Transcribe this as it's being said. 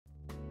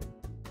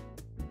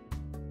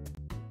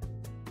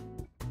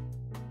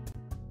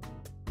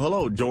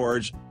Hello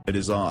George, it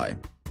is I,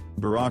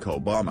 Barack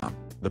Obama,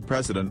 the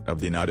President of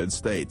the United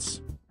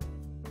States.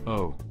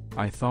 Oh,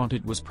 I thought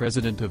it was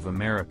President of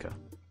America.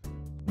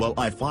 Well,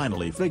 I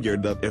finally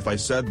figured that if I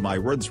said my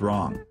words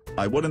wrong,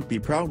 I wouldn't be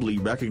proudly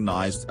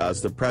recognized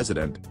as the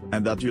president,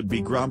 and that you'd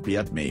be grumpy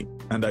at me,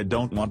 and I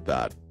don't want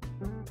that.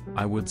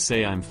 I would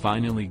say I'm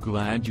finally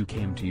glad you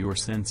came to your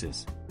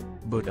senses.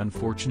 But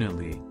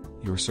unfortunately,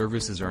 your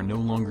services are no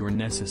longer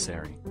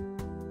necessary.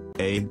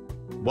 Eh?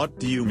 What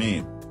do you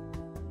mean?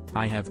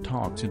 I have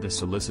talked to the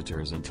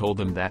solicitors and told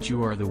them that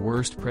you are the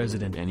worst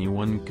president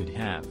anyone could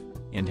have,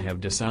 and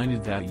have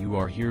decided that you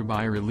are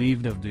hereby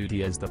relieved of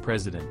duty as the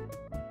president.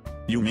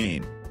 You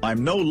mean,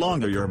 I'm no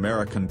longer your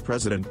American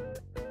president?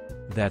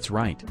 That's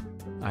right.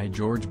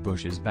 George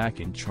Bush is back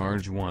in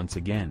charge once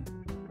again.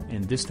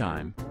 And this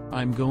time,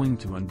 I'm going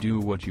to undo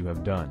what you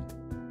have done.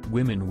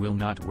 Women will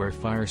not wear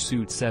fire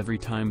suits every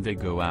time they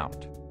go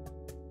out.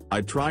 I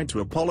tried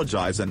to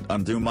apologize and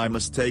undo my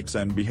mistakes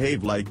and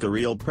behave like the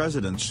real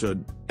president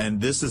should,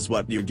 and this is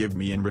what you give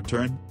me in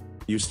return?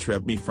 You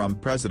strip me from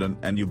president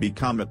and you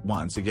become it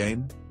once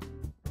again?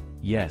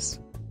 Yes.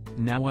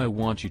 Now I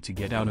want you to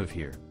get out of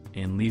here,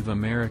 and leave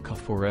America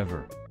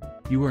forever.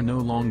 You are no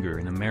longer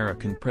an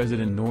American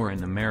president nor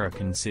an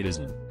American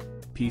citizen.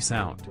 Peace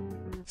out.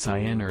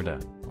 Sayonara,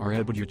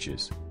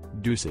 arrivederci.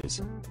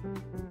 Deuces.